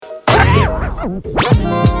Ei,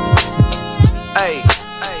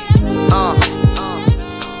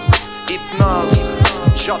 Hipnose,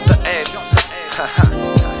 Jota.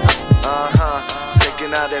 Sei que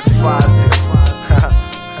nada é fácil,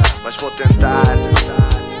 mas vou tentar.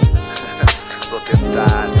 Vou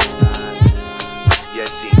tentar. E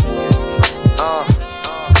assim.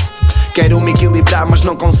 Quero me equilibrar, mas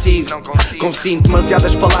não consigo. Consinto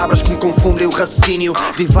demasiadas palavras que me confundem o raciocínio.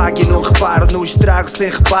 Divago e não reparo no estrago sem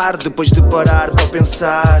reparo. Depois de parar para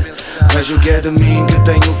pensar, vejo que é de mim que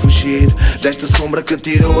tenho fugido, desta sombra que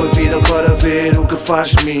tirou a vida para ver o que faz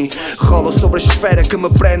de mim. Rola sobre a esfera que me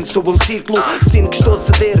prende sob um círculo. Sinto que estou a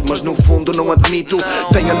ceder, mas no fundo não admito.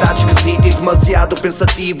 Tenho andado esquisito e demasiado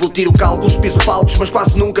pensativo. Tiro cálculos, piso palcos, mas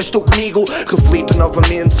quase nunca estou comigo. Reflito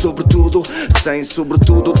novamente sobre tudo, sem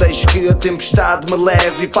sobretudo deixo que a tempestade me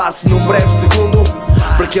leve e passe num breve segundo.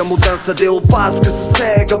 Porque a mudança deu o passo que se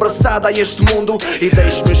segue abraçada a este mundo. E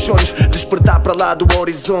deixo meus sonhos despertar para lá do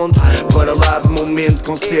horizonte, para lá do momento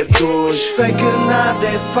concertos. Sei que nada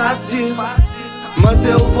é fácil, mas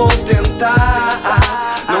eu vou tentar.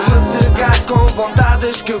 Não me cegar com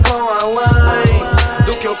vontades que vão além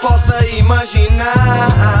do que eu possa imaginar.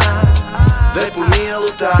 Dei por mim a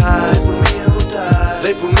lutar,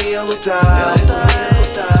 dei por mim a lutar,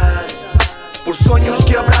 por sonhos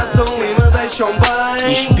que abraçam e me deixam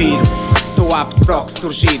bem. Inspiro, estou apto para o que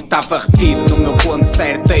surgir. Estava retido no meu ponto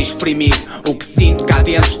certo a exprimir o que sinto cá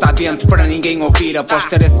dentro, está dentro para ninguém ouvir. Após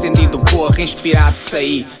ter acendido o porro, inspirado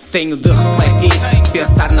saí. Tenho de refletir,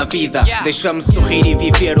 pensar na vida. Deixa-me sorrir e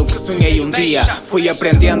viver o que sonhei um dia. Fui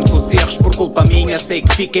aprendendo com os erros por culpa minha. Sei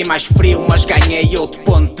que fiquei mais frio, mas ganhei outro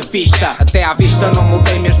ponto de vista. Até à vista não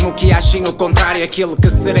mudei, mesmo que achem o contrário. Aquilo que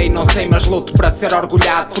serei não sei, mas luto para ser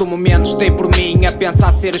orgulhado. Por momentos dei por mim a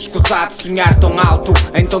pensar ser escusado. Sonhar tão alto,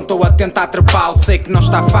 então estou a tentar trepá-lo. Sei que não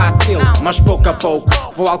está fácil, mas pouco a pouco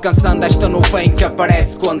vou alcançando esta nuvem que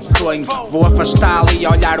aparece quando sonho. Vou afastá-la e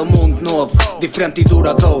olhar o mundo novo, diferente e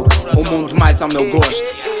duradouro, o mundo mais ao meu gosto.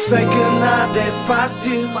 Sei que nada é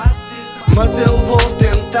fácil, mas eu vou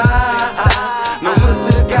tentar. Não me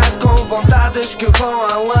cegar com vontades que vão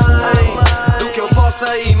além do que eu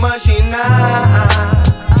possa imaginar.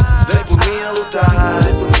 Dei por mim a lutar,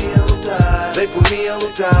 dei por mim a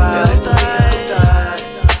lutar,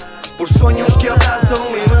 por sonhos que abraçam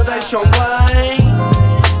e me deixam bem.